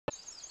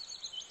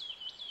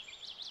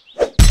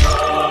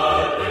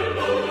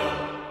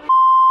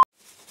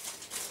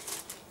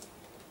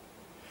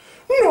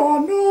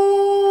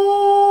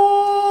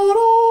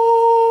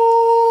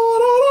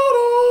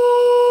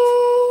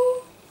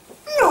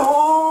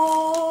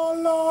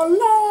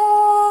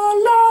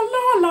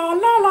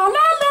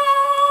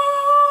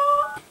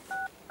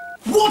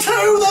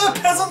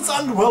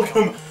and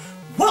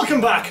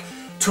welcome back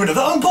to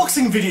another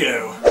unboxing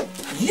video.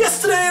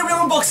 Yesterday we were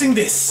unboxing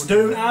this,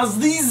 known as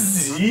the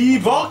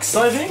Zbox.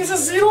 I think it's a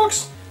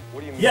Zbox?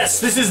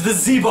 Yes, this is the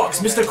Zbox.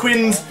 Mr.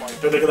 Quinn's,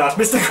 don't look at that,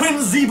 Mr.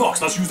 Quinn's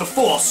Zbox. Let's use the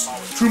force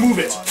to remove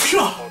it.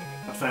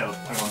 That failed,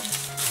 hang on.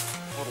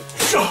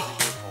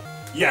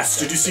 Yes,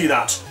 did you see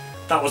that?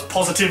 That was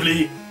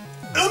positively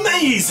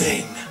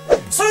amazing.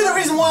 So the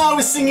reason why I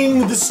was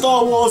singing the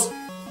Star Wars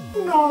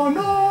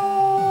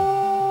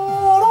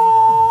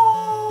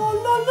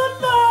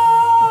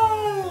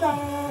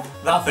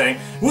that thing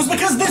was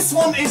because this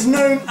one is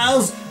known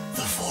as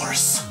the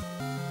Force.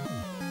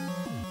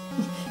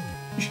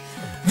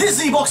 This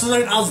Z-Box is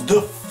known as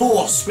the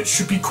Force, which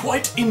should be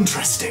quite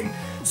interesting.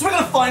 So we're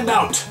going to find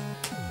out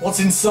what's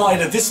inside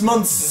of this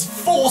month's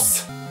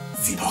Force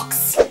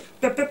Z-Box.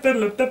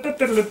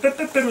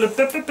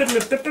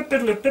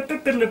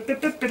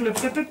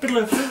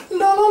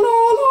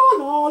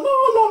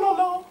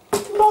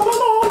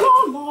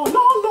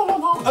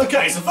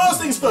 Okay, so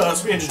first things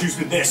first, we introduce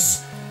with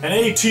this. An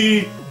AT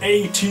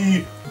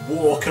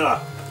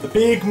Walker. The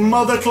big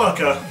mother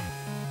clucker.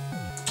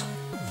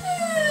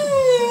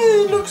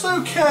 Looks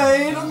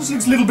okay. It looks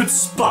a little bit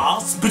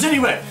sparse. But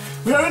anyway,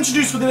 we are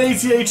introduced with an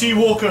AT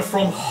Walker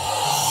from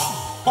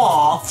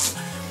Hearth.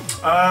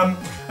 And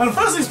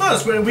first things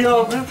first, we're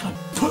going to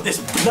put this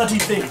bloody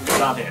thing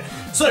around here.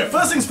 So,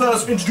 first things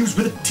first, we're introduced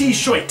with a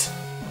t-shirt.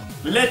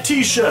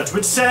 T-shirt,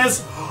 which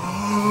says...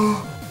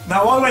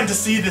 Now, I went to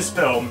see this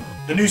film,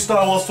 the new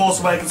Star Wars Force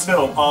Awakens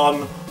film,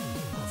 on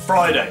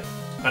Friday,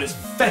 and it's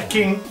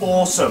fecking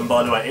awesome,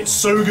 by the way. It's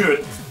so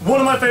good. One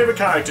of my favourite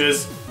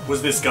characters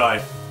was this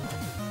guy.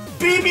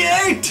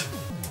 BB-8!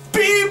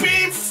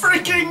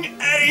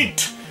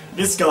 BB-freaking-8!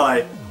 This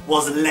guy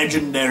was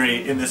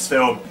legendary in this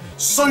film.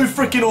 So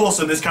freaking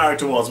awesome this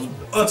character was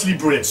utterly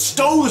brilliant.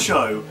 Stole the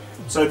show.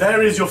 So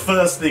there is your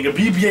first thing, a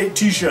BB-8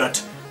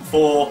 t-shirt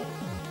for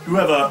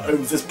whoever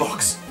owns this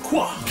box.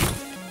 Quah!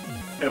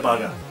 Hey,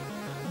 bugger.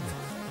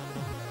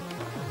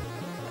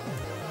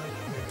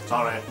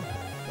 Sorry.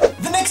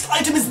 The next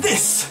item is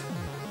this!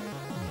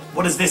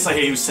 What is this, I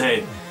hear you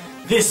say?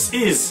 This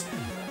is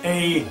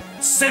a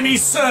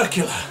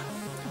semicircular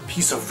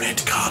piece of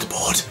red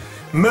cardboard.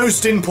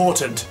 Most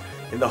important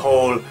in the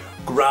whole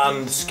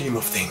grand scheme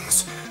of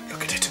things.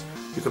 Look at it.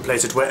 You can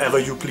place it wherever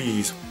you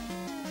please.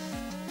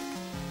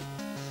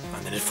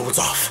 And then it falls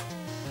off.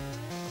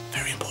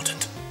 Very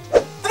important.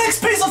 The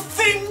next piece of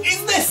thing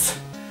is this!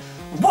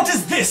 What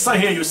is this, I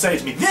hear you say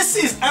to me? This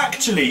is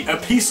actually a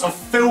piece of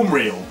film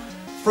reel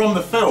from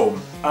the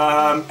film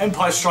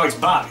Empire Strikes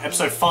Back,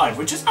 episode 5,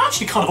 which is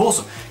actually kind of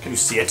awesome. Can you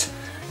see it?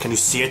 Can you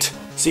see it?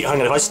 See, hang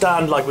on, if I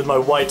stand like with my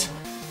white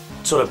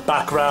sort of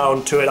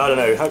background to it, I don't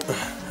know, how's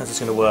this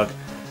gonna work?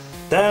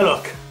 There,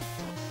 look.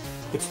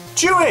 It's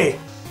Chewie!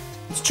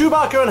 It's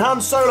Chewbacca and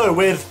Han Solo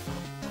with...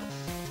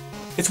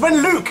 It's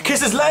when Luke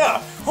kisses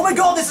Leia! Oh my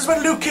god, this is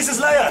when Luke kisses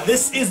Leia!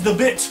 This is the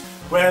bit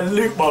where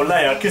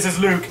Leia kisses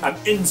Luke and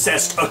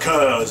incest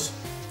occurs.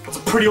 That's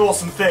a pretty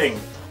awesome thing.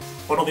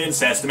 Well, not the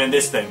incest, I mean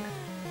this thing.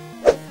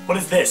 What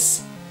is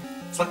this?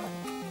 It's like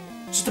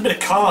just a bit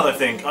of card, I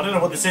think. I don't know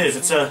what this is.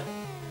 It's a...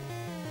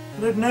 I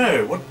don't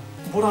know.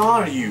 What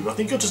are you? I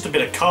think you're just a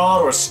bit of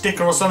card or a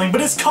sticker or something, but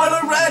it's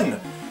Kylo Ren!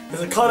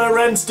 There's a Kylo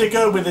Ren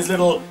sticker with his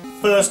little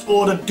First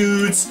Order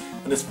dudes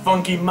and this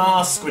funky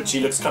mask, which he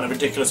looks kind of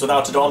ridiculous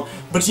without it on.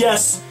 But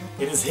yes,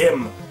 it is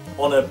him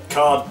on a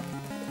card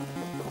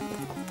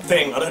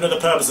thing. I don't know the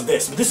purpose of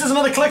this, but this is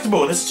another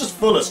collectible. This is just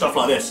full of stuff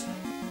like this.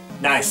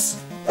 Nice.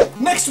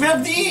 Next we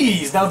have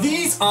these. Now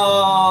these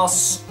are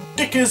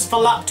stickers for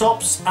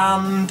laptops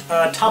and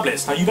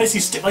tablets. Now you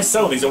basically stick, I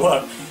sell these at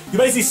work. You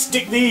basically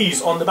stick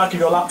these on the back of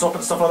your laptop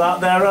and stuff like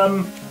that.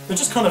 They're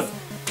just kind of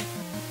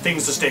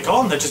things to stick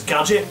on. They're just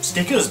gadget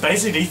stickers,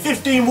 basically.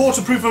 15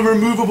 waterproof and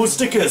removable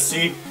stickers.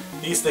 See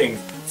these things.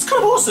 It's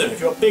kind of awesome if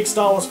you're a big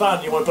Star Wars fan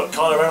and you want to put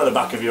Kylo Ren on the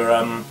back of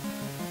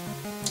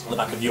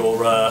your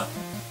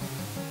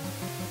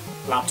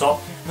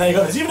laptop. And there you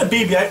go. There's even a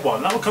BB-8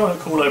 one. That would kind of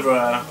look cool over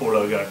an Apple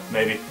logo,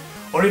 maybe,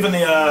 or even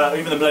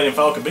the Millennium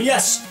Falcon. But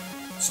yes,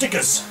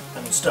 stickers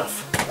and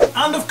stuff.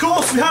 And of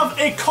course, we have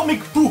a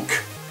comic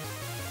book.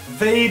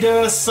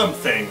 Vader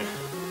something.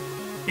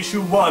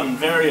 Issue 1,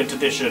 variant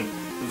edition.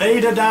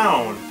 Vader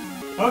Down.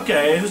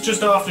 Okay, is this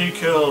just after he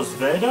kills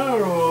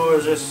Vader, or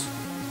is this...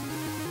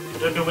 I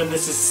don't know when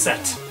this is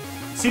set.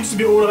 Seems to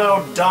be all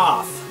about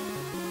Darth.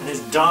 And his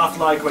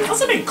Darth-like way.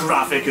 That's a bit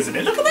graphic, isn't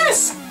it? Look at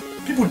this!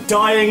 People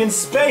dying in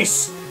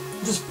space.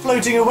 Just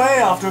floating away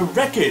after a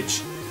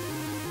wreckage.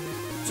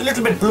 It's a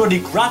little bit bloody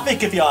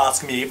graphic, if you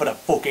ask me, for a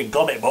fucking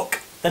comic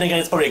book. Then again,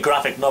 it's probably a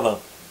graphic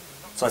novel.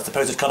 So I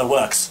suppose it kind of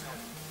works.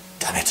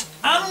 Damn it.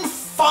 And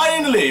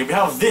finally, we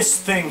have this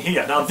thing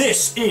here. Now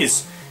this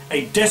is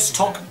a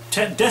desktop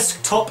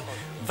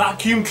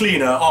vacuum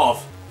cleaner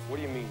of... What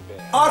do you mean, Ben?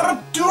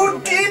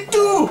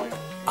 R2-D2!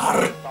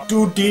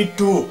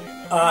 R2-D2!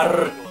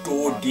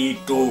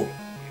 R2-D2!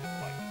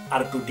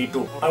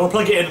 R2-D2. I will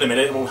plug it in a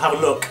minute and we'll have a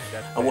look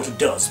at what it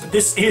does. But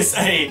this is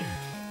a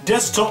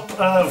desktop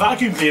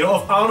vacuum cleaner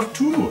of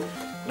R2.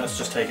 Let's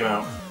just take him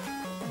out.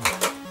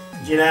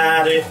 Get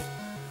out of here.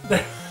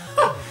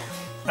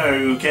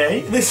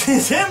 Okay, this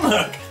is him,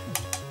 look.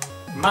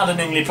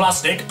 Maddeningly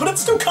plastic, but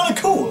it's still kind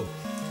of cool.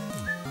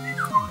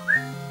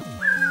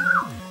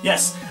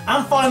 Yes,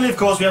 and finally, of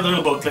course, we have the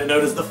little booklet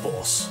known as the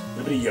Force. A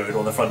little bit of Yoda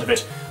on the front of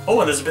it. Oh,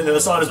 and there's a bit on the other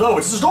side as well,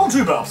 which is a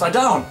Stormtrooper upside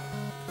down.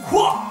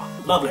 Whoa!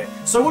 Lovely.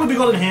 So what have we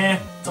got in here?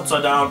 It's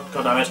upside down.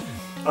 God damn it.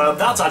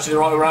 That's actually the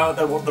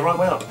right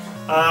way up.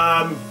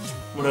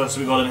 What else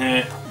have we got in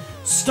here?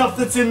 Stuff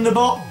that's in the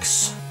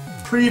box.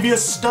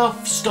 Previous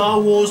stuff. Star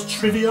Wars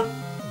trivia.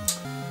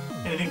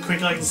 Anything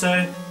quick I can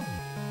say?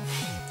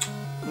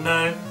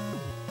 No.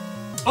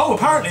 Oh,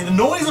 apparently the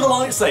noise of a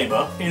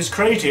lightsaber is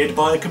created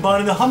by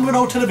combining the hum of an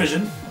old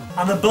television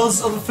and the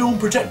buzz of a film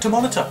projector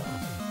monitor.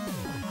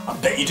 I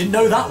bet you didn't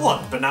know that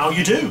one, but now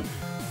you do.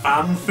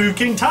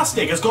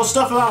 Fan-fucking-tastic. It's got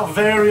stuff about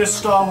various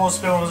Star Wars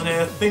films in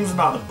here, things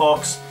about the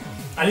box,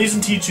 and it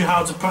even teach you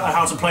how to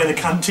play the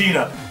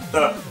cantina.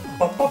 The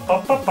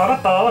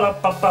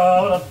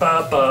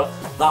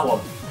that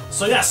one.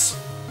 So yes,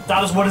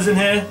 that is what is in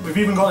here. We've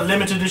even got a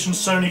limited edition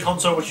Sony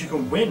console which you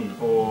can win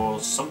or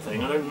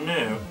something. I don't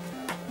know.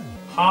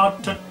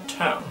 Hard to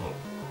tell.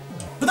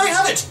 But there you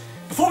have it.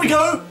 Before we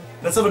go,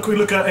 let's have a quick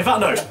look at... In fact,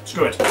 no.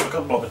 Screw it. I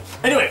can't bother.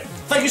 Anyway,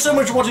 thank you so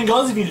much for watching,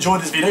 guys. If you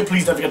enjoyed this video,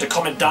 please don't forget to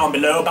comment down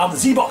below about the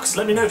Zbox.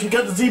 Let me know if you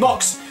get the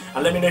Zbox,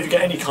 and let me know if you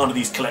get any kind of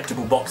these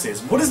collectible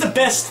boxes. What is the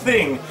best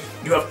thing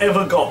you have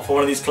ever got for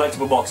one of these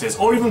collectible boxes,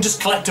 or even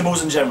just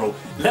collectibles in general?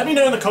 Let me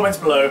know in the comments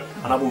below,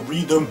 and I will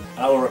read them, and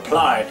I will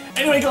reply.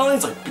 Anyway,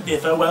 guys, I bid you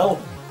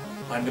farewell.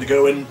 I'm going to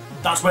go in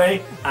that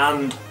way,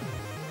 and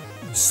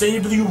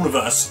save the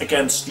universe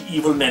against the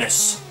evil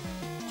menace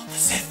of the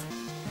Sith.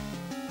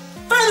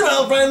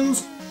 Farewell,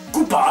 friends.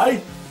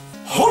 Goodbye.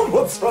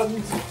 Onwards,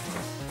 friends.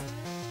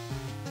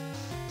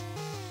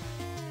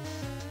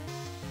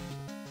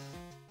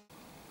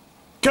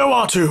 Go,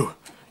 R2.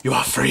 You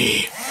are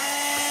free.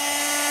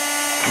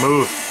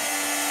 Move.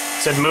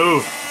 Said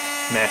move.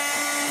 Meh.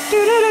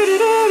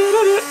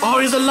 Oh,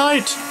 he's a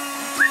light.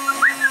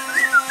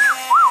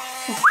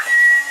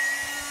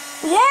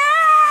 Yeah!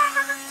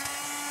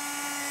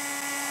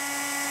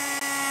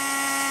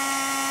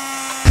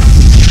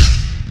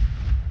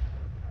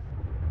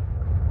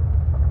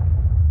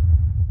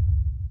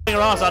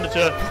 Your ass under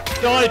to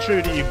die,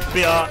 Trudy, you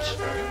biatch.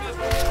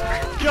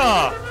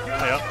 Yeah.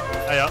 Hey up,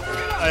 hey up,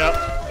 hey up.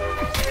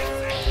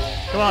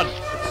 Come on.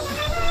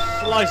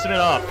 Slicing it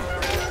up.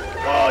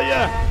 Oh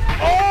yeah.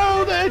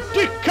 Oh, they're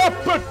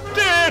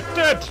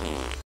decapitated.